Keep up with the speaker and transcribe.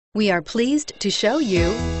We are pleased to show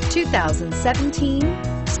you 2017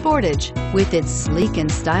 Sportage. With its sleek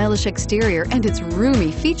and stylish exterior and its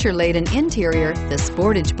roomy feature-laden interior, the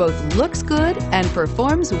Sportage both looks good and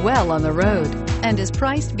performs well on the road and is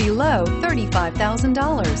priced below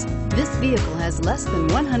 $35,000. This vehicle has less than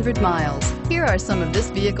 100 miles. Here are some of this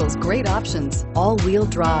vehicle's great options: all-wheel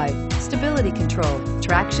drive, stability control,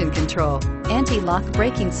 traction control, anti-lock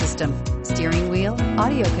braking system, steering wheel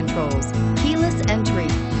audio controls, keyless entry,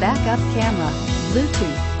 backup camera,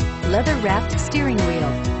 Bluetooth, leather-wrapped steering wheel,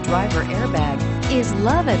 driver airbag. Is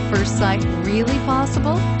love at first sight really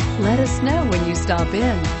possible? Let us know when you stop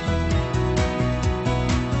in.